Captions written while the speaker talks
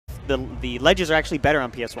the ledges are actually better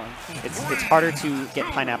on PS1. It's harder to get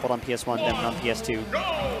pineappled on PS1 than on PS2.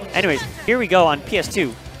 Anyways, here we go on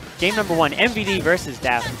PS2. Game number 1, MVD versus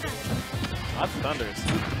Dath. Lots of thunders.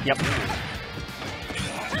 Yep.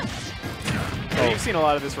 So you've seen a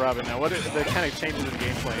lot of this Robin now. What are the kind of changes in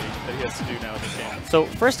gameplay that he has to do now in this game? So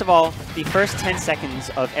first of all, the first 10 seconds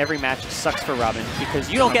of every match sucks for Robin because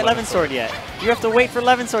you don't get Levin Sword yet. You have to wait for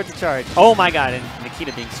Levin Sword to charge. Oh my god, and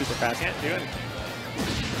Nikita being super fast. Can't do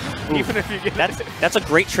anything. Even if you get that's a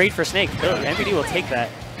great trade for Snake. MVD will take that.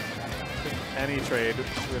 Any trade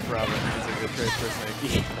with Robin is a good trade for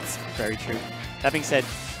Snake. Yeah, that's very true. That being said,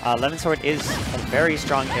 Levin Sword is a very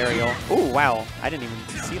strong aerial. Oh wow, I didn't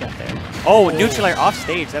even see that there. Oh, neutral air off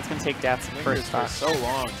stage. That's going to take Dath's first stock. So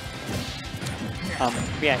long.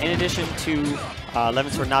 Yeah, in addition to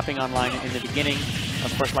Levin Sword not being online in the beginning,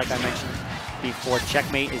 of course, like I mentioned before,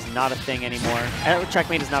 checkmate is not a thing anymore.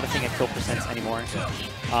 Checkmate is not a thing at kill percents anymore.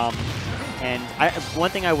 And one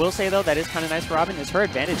thing I will say, though, that is kind of nice for Robin is her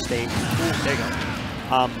advantage state. Ooh, there you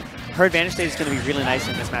go. Her advantage state is going to be really nice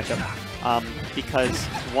in this matchup because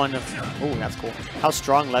one of... Oh, that's cool. How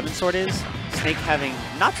strong Levin Sword is. Snake having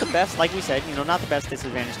not the best, like we said, not the best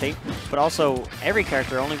disadvantage state, but also every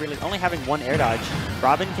character only having one air dodge.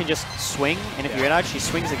 Robin can just swing, and if you air dodge, she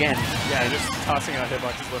swings again. Yeah, just tossing out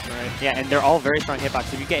hitboxes left and right. Yeah, and they're all very strong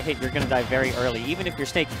hitboxes. If you get hit, you're going to die very early, even if you're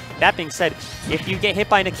Snake. That being said, if you get hit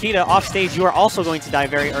by Nikita off stage, you are also going to die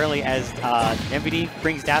very early as MVD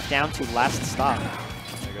brings Dath down to last stop.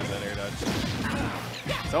 There goes that air dodge.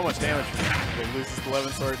 So much damage. They loses the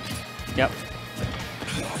Levin Sword. Yep.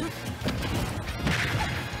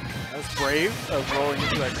 That was brave of rolling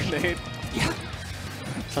into that grenade. Yeah.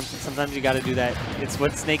 Sometimes you got to do that. It's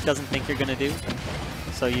what Snake doesn't think you're going to do.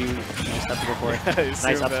 So you just have to go for it.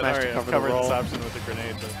 Nice up smash to cover the roll. This option with the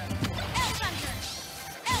grenade. But...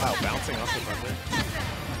 Wow, bouncing off the thunder.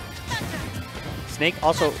 Snake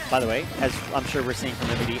also, by the way, as I'm sure we're seeing from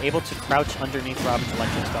MVD, able to crouch underneath Robin's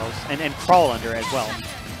electric spells and crawl under as well.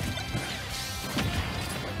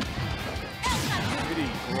 Pretty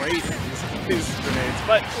great these grenades,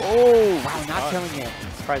 but oh wow, not killing it.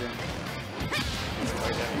 Surprising.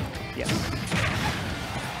 Yes.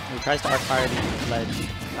 He tries to arc fire the ledge.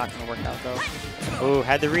 Not gonna work out though. Oh,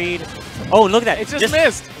 had the read. Oh, look at that! It just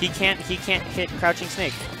missed. He can't hit crouching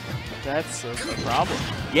Snake. That's a problem.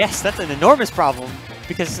 Yes, that's an enormous problem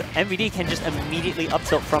because MVD can just immediately up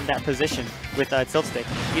tilt from that position with tilt stick.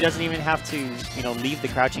 He doesn't even have to, leave the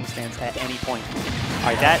crouching stance at any point. All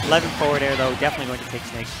right, that Levin forward air though definitely going to take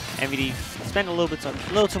Snake. MVD spent a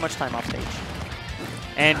little too much time off stage,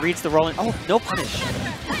 and reads the rolling. Oh, no punish.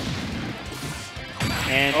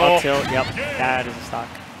 And up tilt. Yep, that is a stock.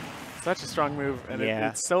 Such a strong move, and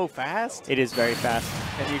it's so fast. It is very fast.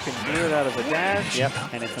 And you can do it out of a dash. Yep,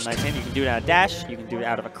 and it's a nice hit. You can do it out of dash. You can do it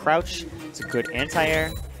out of a crouch. It's a good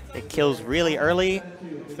anti-air. It kills really early.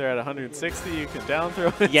 If they're at 160, you can down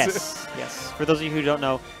throw it. Yes, yes. For those of you who don't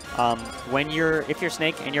know, if you're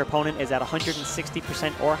Snake and your opponent is at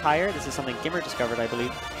 160% or higher, this is something Gimmer discovered, I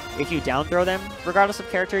believe. If you down throw them, regardless of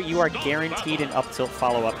character, you are guaranteed an up tilt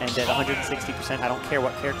follow-up. And at 160%, I don't care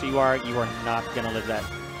what character you are not going to live that.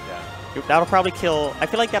 That'll probably kill... I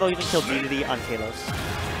feel like that'll even kill DDD on Kalos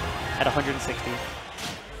at 160.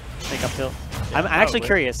 Snake up tilt. I'm actually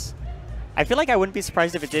curious. I feel like I wouldn't be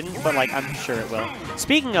surprised if it didn't, but I'm sure it will.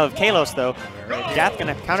 Speaking of Kalos, though, Dath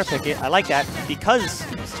gonna counterpick it. I like that because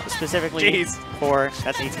specifically for...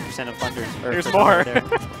 That's 18% of Thunders. There's more.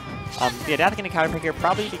 Yeah, Dath gonna counterpick here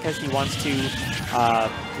probably because he wants to,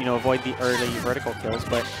 avoid the early vertical kills.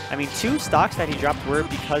 But, I mean, 2 stocks that he dropped were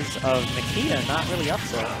because of Nikita, not really up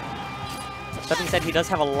tilt. That being said, he does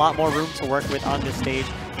have a lot more room to work with on this stage,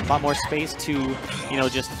 a lot more space to,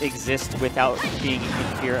 just exist without being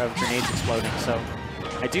in fear of grenades exploding. So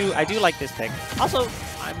I do like this pick. Also,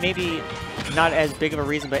 maybe not as big of a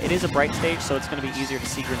reason, but it is a bright stage, so it's going to be easier to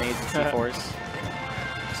see grenades and C4s.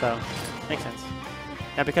 So, makes sense.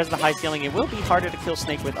 Now, because of the high ceiling, it will be harder to kill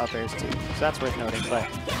Snake with up airs, too. So that's worth noting. But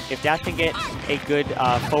if Dath can get a good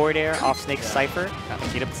forward air off Snake's Cypher,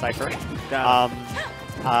 beat up the Cypher,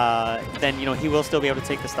 then he will still be able to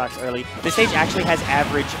take the stocks early. This stage actually has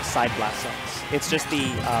average side blast zones. It's just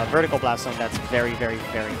the vertical blast zone that's very, very,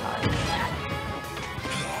 very high.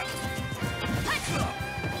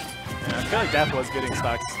 Yeah, I feel like Dath was getting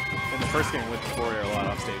stocks in the first game with the forward air a lot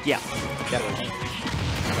off stage. Yeah, definitely.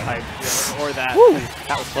 Or that. Woo!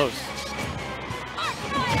 That was close.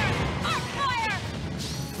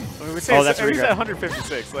 I mean, we say he's at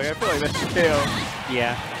 156. I feel like that's a KO.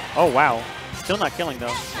 Yeah. Oh, wow. Still not killing, though.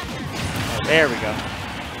 Oh, there we go.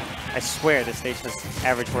 I swear this stage has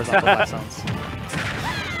average horizontal blast zones.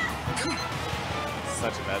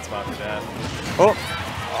 such a bad spot for Dath. Oh,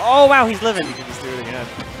 oh wow, he's living. You can just do it again.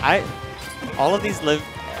 All of these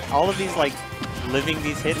like living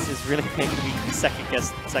these hits is really making me second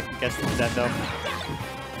guess Nintendo.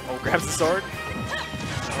 Oh, grabs the sword.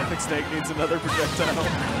 I don't think Snake needs another projectile.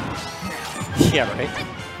 Yeah, right.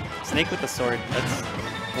 Snake with the sword. That's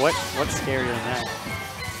what's scarier than that?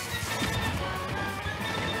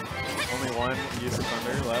 Only one use of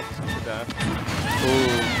thunder left for Dath.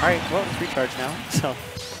 Ooh. All right. Well, it's recharged now. So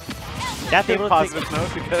Dath able to positive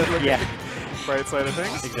note because look yeah. at the bright side of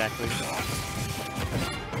things. Exactly.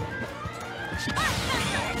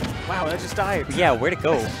 Wow, that just died. Yeah, where'd it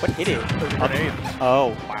go? What hit it? Grenade.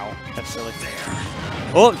 Oh, wow. That's silly.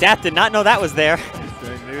 Oh, Dath did not know that was there.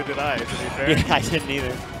 Neither did I, to be fair. Yeah, I didn't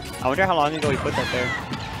either. I wonder how long ago he put that there.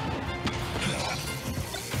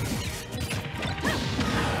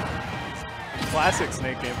 Classic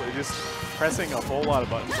Snake gameplay, just pressing a whole lot of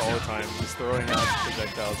buttons all the time, just throwing out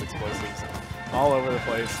projectiles, explosives, all over the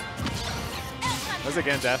place. Once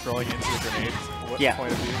again, Dath rolling into the grenades. What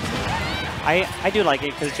point of view? I do like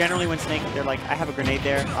it because generally when Snake, they're like, I have a grenade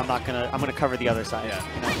there. I'm gonna cover the other side. Yeah.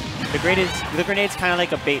 You know? The grenade's kind of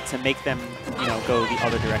like a bait to make them, you know, go the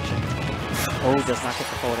other direction. Oh, does not get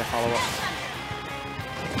the forward follow up.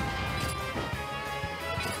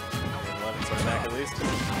 11 sort of back at least.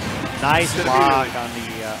 Nice block on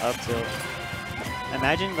the up tilt.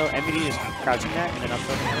 Imagine though MVD is crouching that and then up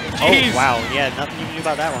tilt. Oh wow, yeah, nothing you can do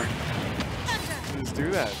about that one. Just do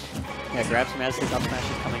that. Yeah, grabs him as his up smash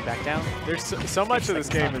is coming back down. There's so much of this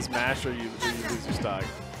game is mash or you lose your stock.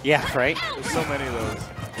 Yeah, right? There's so many of those.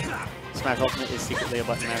 Smash Ultimate is secretly a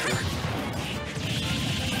button masher.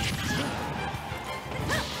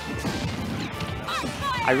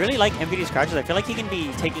 I really like MVD's crouches. I feel like he can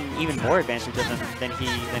be taking even more advantage of them than he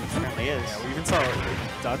currently is. Yeah, we even saw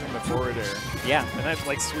dodging the forward air. Yeah. And that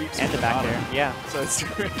like sweeps and the back air. Yeah. So it's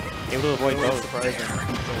able to avoid really both. surprising. It's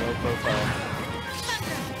a low profile.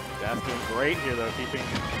 Dath doing great here though, keeping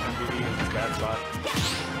MVD in his bad spot.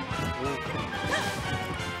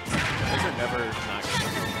 Those are never not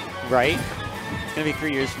good. Right? It's gonna be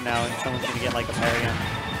 3 years from now and someone's gonna get like a parry on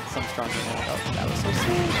some strong game. Oh, that was so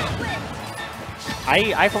sick.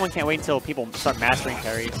 I for one can't wait until people start mastering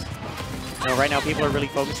parries. You know, right now people are really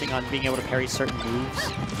focusing on being able to parry certain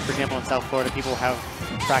moves. For example, in South Florida, people have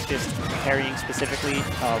practiced parrying specifically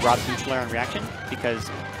Rob neutral air on reaction because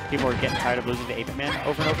people are getting tired of losing to 8-Bit Man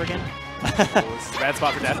over and over again. It's a bad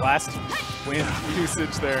spot for Dath last. Wind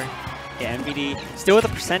usage there. Yeah, MVD still with a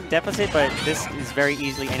 % deficit, but this is very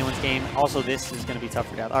easily anyone's game. Also, this is going to be tough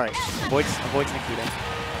for Dath. All right, avoids Nikita.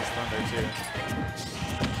 It's thunder too.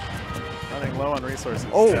 Running low on resources.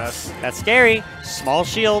 Oh, Dath. that's scary. Small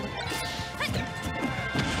shield.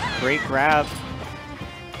 Great grab.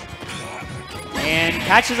 And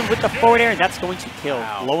catches him with the forward air, and that's going to kill.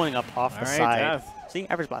 Wow. Blowing up off the side. Dath. See,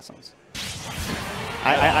 average blast zones.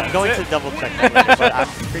 I'm going to double check that later, but I'm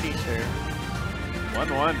pretty sure.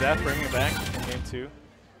 1-1, Dath bringing it back in game 2.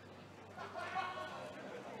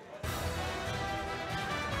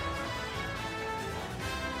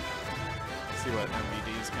 Let's see what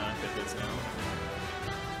MVD's content is now.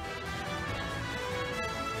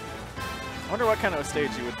 I wonder what kind of a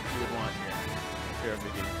stage you would want here if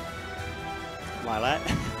you're MVD. Lilat.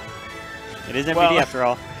 It is MVD well, after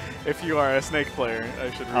all. If you are a Snake player,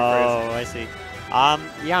 I should rephrase Oh, I see.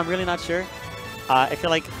 Yeah, I'm really not sure. I feel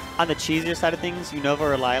like on the cheesier side of things, Unova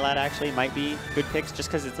or Lilat actually might be good picks just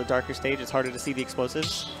because it's a darker stage. It's harder to see the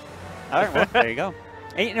explosives. All right, well, there you go.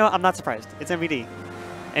 And, you know, I'm not surprised. It's MVD.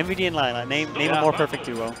 MVD and Lilat. Name a more perfect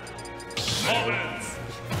duo. It's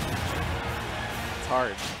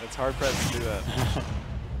hard. It's hard pressed to do that.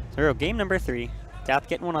 So we're at game number 3. Dath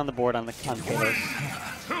getting one on the board on Kalos.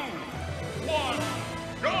 2, 1,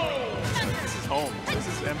 go! This is home. This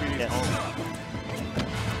is MVD's home.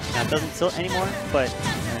 Now, it doesn't tilt anymore, but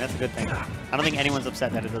I mean, that's a good thing. I don't think anyone's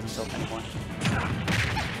upset that it doesn't tilt anymore.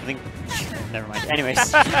 I think... Never mind.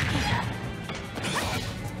 Anyways.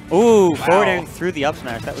 Ooh, wow. forward airing through the up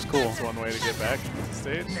smash. That was cool. That's one way to get back to the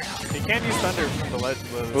stage. He can use thunder from the ledge.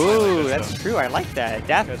 Ooh, that's true. I like that.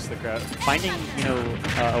 Dath catch the crowd. finding, you know,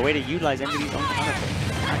 a way to utilize MVD's own counterplay.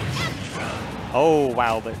 Nice. Oh,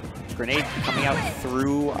 wow, but grenade coming out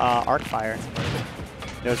through arc fire.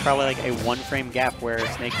 There was probably like a 1-frame gap where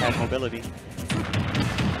Snake had mobility.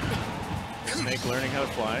 Snake learning how to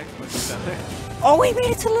fly. What's he done there? Oh, he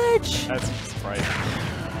made it to ledge! That's surprising.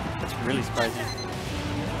 That's really surprising.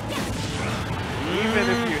 Even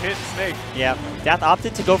if you hit Snake. Yeah, Dath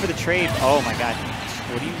opted to go for the trade. Oh my god.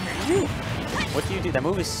 What do you do? What do you do? That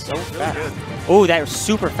move is so fast. Good. Oh, that was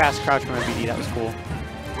super fast crouch from MVD. That was cool.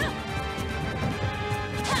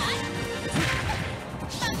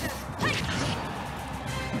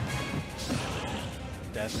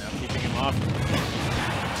 Dath now keeping him off.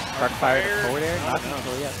 Dark fire to forward air? Not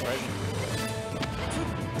until yes. Right.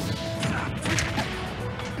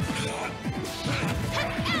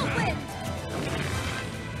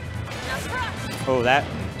 Oh, that.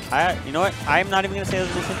 You know what? I'm not even going to say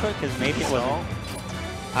that was misinput because maybe it wasn't.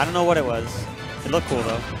 I don't know what it was. It looked cool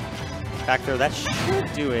though. Back throw, that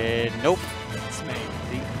should do it. Nope.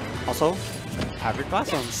 Also, average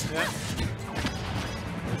blossoms. Yeah.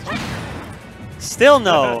 Still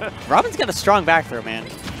no. Robin's got a strong back throw, man.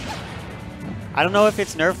 I don't know if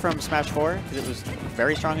it's nerfed from Smash 4 because it was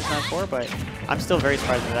very strong in Smash 4, but I'm still very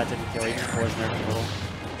surprised that didn't kill even if it was nerfed a little.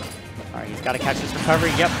 All right, he's got to catch this recovery.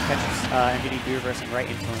 Yep, catches MVD reversing right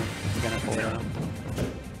into him. He's gonna forward on him.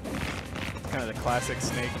 Kind of the classic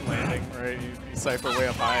snake landing, right? You cypher way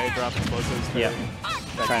up high, drop explosives. Yep.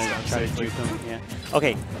 Trying to juke him. Yeah.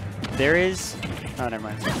 Okay. There is. Oh, never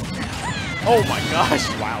mind. Oh my gosh!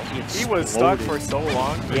 Wow. He was stuck for so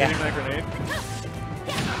long for hitting that grenade.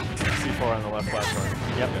 C4 on the left platform.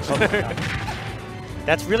 Yep. Oh my God.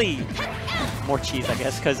 That's really more cheese, I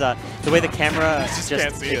guess, because the way the camera just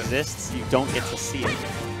exists, you don't get to see it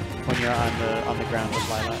when you're on the ground with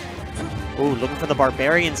Lilac. Ooh, looking for the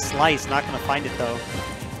Barbarian Slice. Not going to find it, though.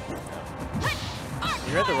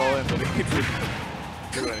 You had the roll in, but he didn't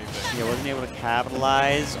do anything. Yeah, wasn't able to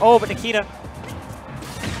capitalize. Oh, but Nikita.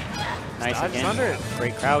 Nice Dodge again. under it.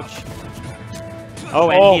 Great crouch. Oh,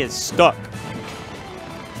 and he is stuck.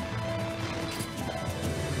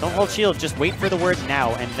 Don't hold shield. Just wait for the word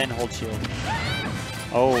now and then hold shield.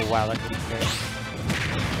 Oh, wow. That could be great.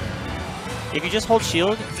 If you just hold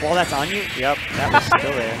shield while that's on you, yep, that was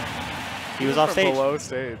still there. He was off stage. Below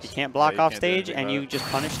stage. You can't block off stage, and you just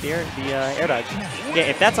punish the air dodge. Yeah,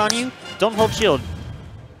 if that's on you, don't hold shield,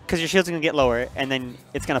 because your shield's going to get lower, and then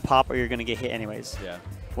it's going to pop or you're going to get hit anyways. Yeah.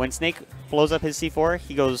 When Snake blows up his C4,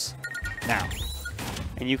 he goes now.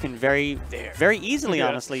 And you can very easily,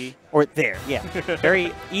 honestly, or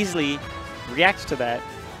very easily react to that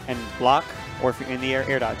and block, or if you're in the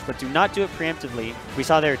air dodge. But do not do it preemptively. We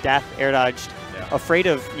saw there Dath air dodged, afraid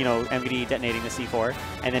of, you know, MVD detonating the C4,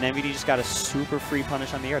 and then MVD just got a super free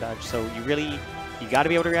punish on the air dodge. So you got to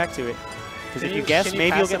be able to react to it. Because if you guess,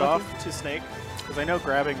 maybe you'll get off to Snake. Because I know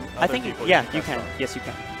grabbing other people. Yeah, you can. Yes, you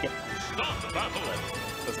can. Yep.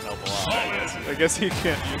 Doesn't help a lot, I guess. I guess he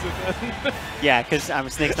can't use it then. Yeah, because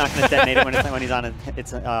Snake's not going to detonate it when he's on it.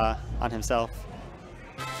 It's on himself.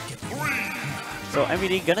 So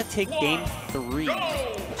MVD gonna take game 3.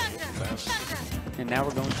 And now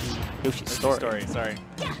we're going to Yoshi's story. Sorry.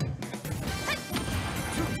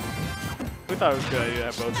 We thought it was a good idea to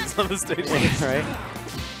have both these on the stage. Right?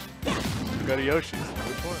 Go to Yoshi's.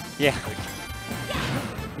 Which one? Yeah.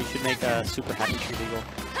 We should make a super happy tree eagle.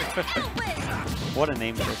 What a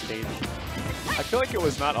name for a stage. I feel like it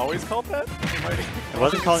was not always called that. It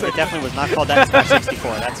wasn't called. It definitely was not called that in Smash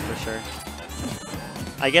 64. That's for sure.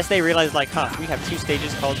 I guess they realized, like, huh, we have 2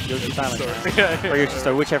 stages called Yoshi's Island now. Or Yoshi's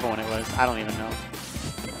Story, whichever one it was. I don't even know.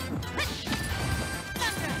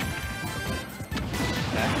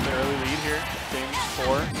 Back in the early lead here, game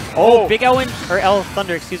 4. Oh, big L or L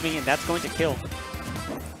Thunder, excuse me, and that's going to kill.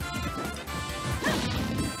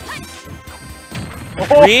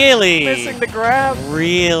 Oh, really? Missing the grab.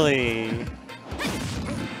 Really?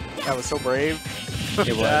 That was so brave.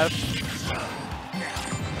 It was.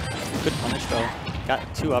 Good punish though.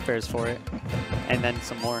 Got 2 up airs for it, and then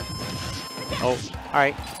some more. Oh, all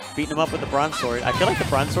right. Beating him up with the bronze sword. I feel like the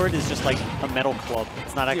bronze sword is just like a metal club.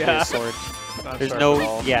 It's not actually a sword. There's no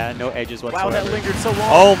edges whatsoever. Wow, that lingered so long.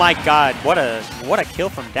 Oh my God, what a kill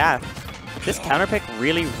from Dath. This counter pick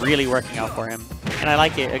really working out for him, and I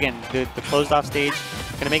like it. Again, the closed off stage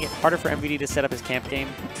gonna make it harder for MVD to set up his camp game.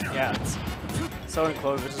 Yeah, it's so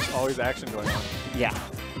enclosed. There's just always action going on. Yeah.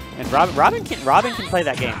 And Robin can play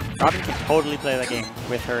that game. Robin can totally play that game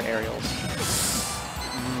with her aerials.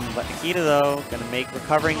 But Nikita, though, going to make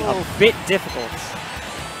recovering a bit difficult.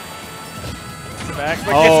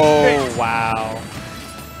 Oh, wow.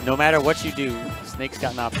 No matter what you do, Snake's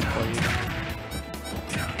got an option for you.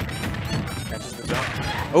 Catches the jump.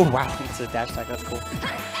 Oh, wow. It's a dash attack. That's cool.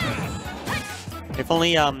 If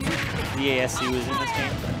only DASC was in this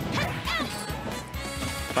game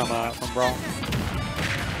from Brawl.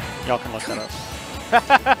 Y'all can look that up.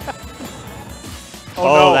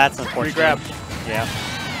 No. That's unfortunate. Re-grab. Yeah.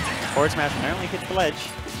 Forward smash apparently hits the ledge.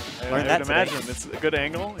 Learned that today. Imagine it's a good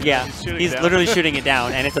angle. Yeah, he's literally shooting it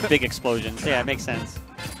down, and it's a big explosion. So yeah, it makes sense.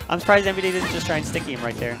 I'm surprised MVD didn't just try and sticky him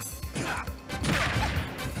right there.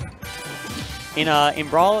 In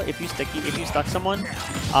Brawl, if you stuck someone,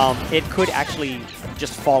 it could actually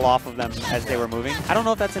just fall off of them as they were moving. I don't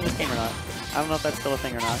know if that's in this game or not. I don't know if that's still a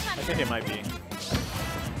thing or not. I think it might be.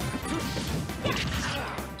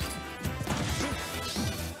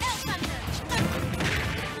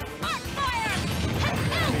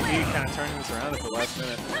 MVD kind of turning this around at the last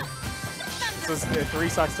minute. This is 3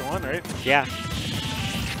 stocks to 1, right? Yeah.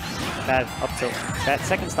 That up tilt. That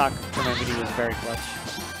second stock from MVD was very clutch.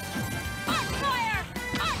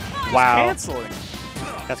 Wow. Canceling.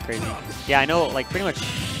 That's crazy. Yeah, I know, like, pretty much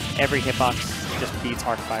every hitbox just beats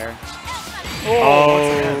Arcfire.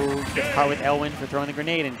 Oh, gets caught with Elwin for throwing the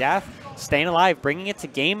grenade, and Dath staying alive, bringing it to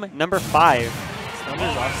game number 5.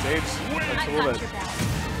 Numbers off stage, a tool that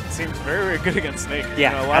seems very, very good against Snake.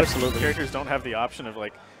 Yeah, you know, a lot absolutely. of characters don't have the option of,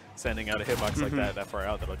 like, sending out a hitbox like that far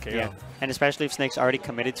out that'll KO. Yeah, and especially if Snake's already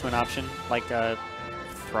committed to an option, like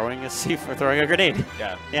throwing a C or throwing a grenade.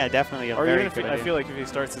 Yeah. Yeah, definitely. Or even if I feel like if he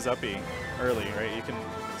starts his uppie early, right, you can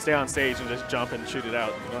stay on stage and just jump and shoot it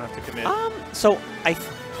out. You don't have to commit. So I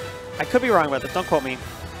could be wrong about this. Don't quote me.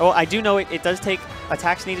 Oh, I do know it does take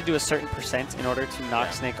attacks need to do a certain % in order to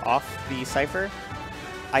knock Snake off the Cypher.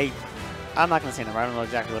 I'm not gonna say a number. I don't know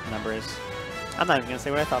exactly what the number is. I'm not even gonna say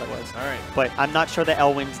what I thought it was. All right. But I'm not sure that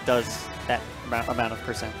Elwin's does that amount of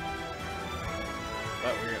 %.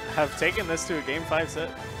 But we have taken this to a Game 5 set.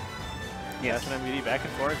 Yes. Dath and MVD back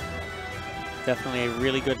and forth. Definitely a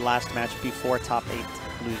really good last match before top 8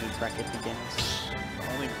 losing bracket begins.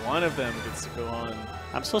 Only one of them gets to go on.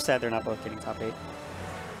 I'm so sad they're not both getting top 8.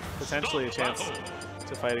 Potentially a chance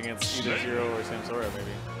to fight against either Zero or Samsora,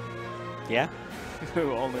 maybe. Yeah?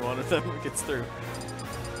 Only one of them gets through.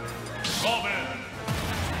 All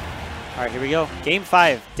right, here we go. Game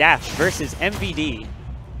 5, Dath versus MVD.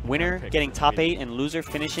 Winner getting top 8 and loser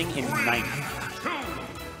finishing in 9th.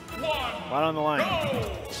 One on the line.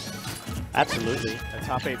 Absolutely. A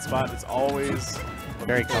top 8 spot is always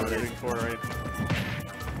very coveted. For, right?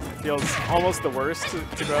 It feels almost the worst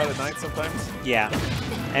to go out at 9th sometimes. Yeah.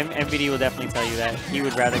 MVD will definitely tell you that. He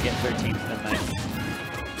would rather get 13th than 9th.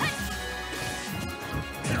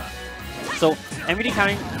 So MVD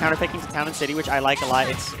counterpicking to Town and City, which I like a lot.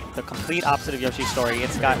 It's the complete opposite of Yoshi's story.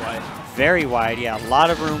 It's got very wide, yeah, a lot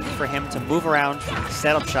of room for him to move around,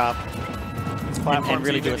 set up shop, and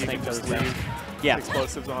really do his thing. Just leave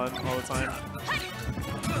explosives on all the time.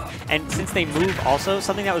 And since they move also,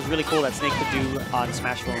 something that was really cool that Snake could do on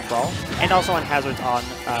Smashville and Brawl, and also on Hazards on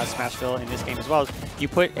Smashville in this game as well, is you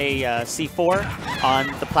put a C4 on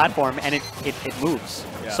the platform and it moves.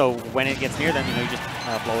 Yeah. So when it gets near them, you know, you just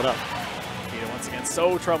blow it up. Once again,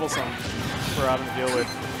 so troublesome for Robin to deal with.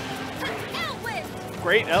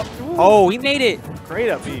 Great up. Oh, he made it. Great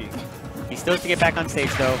up B. He still has to get back on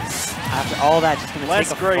stage though. After all that, just going to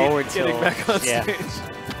take a forward tilt. Getting back on stage.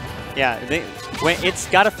 Yeah, it's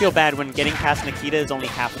got to feel bad when getting past Nikita is only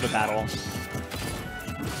half of the battle.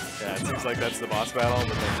 Yeah, it seems like that's the boss battle.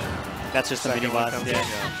 But that's just a mini boss. Yeah.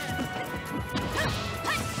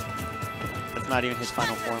 That's not even his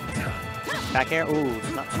final form. Back air. Ooh,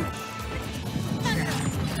 not much.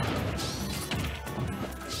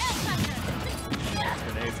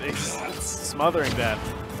 It's smothering that.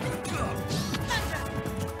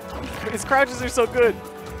 His crouches are so good.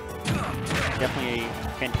 Definitely a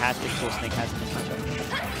fantastic tool Snake has in this matchup.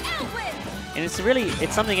 And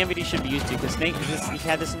it's something MVD should be used to, because Snake, he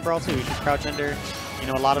had this in Brawl too. He could crouch under, you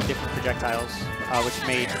know, a lot of different projectiles, which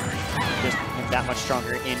made just him that much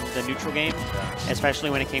stronger in the neutral game, especially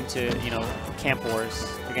when it came to, you know, camp wars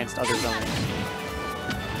against other zones.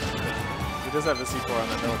 He does have the C4 on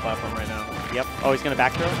the middle platform right now. Yep. Oh, he's going to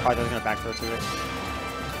back throw? Oh, I thought he was going to back throw to it.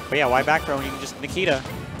 But yeah, why back throw when you can just Nikita?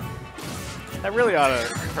 That really ought to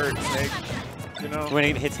hurt Snake, you know? When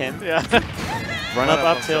it hits him? Yeah. Run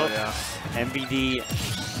up tilt. Yeah.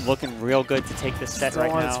 MVD looking real good to take this set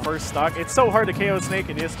right now. Its first stock. It's so hard to KO Snake,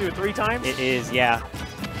 and he has to do it 3 times? It is, yeah.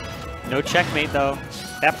 No checkmate, though.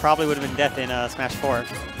 That probably would have been death in Smash 4.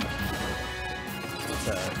 It's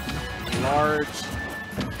a large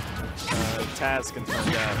task in front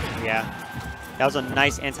of that. Yeah. That was a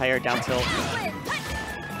nice anti-air down tilt.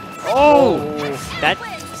 Oh! That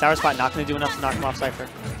Sour Spot not going to do enough to knock him off Cypher.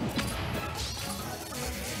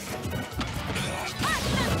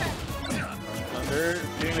 Under,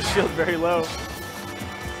 getting the shield very low.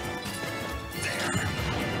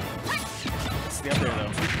 Stay up there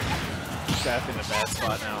though. Dath in a bad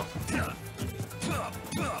spot now.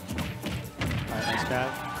 Alright, nice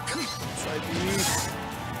grab. Side B.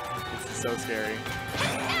 This is so scary.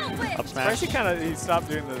 Up smash. He stopped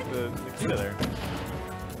doing the Nikita there.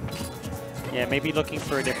 Yeah, maybe looking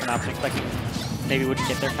for a different option, expecting maybe wouldn't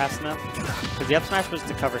get there fast enough. Because the up smash was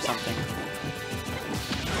to cover something.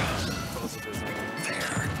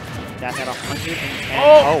 Dath had 100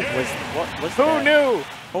 and what was Who that? knew?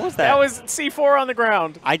 What was that? That was C4 on the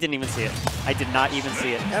ground. I didn't even see it. I did not even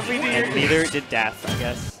see it. MVD. And neither did Dath, I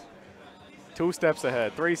guess. 2 steps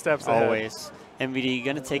ahead, 3 steps ahead. Always. MVD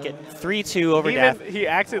going to take it 3-2 over Dath. He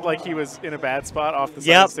acted like he was in a bad spot off the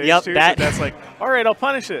side of stage too. That, so that's like, all right, I'll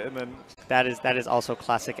punish it, and then that is also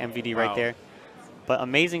classic MVD right there. But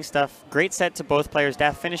amazing stuff. Great set to both players.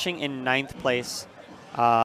 Dath finishing in 9th place.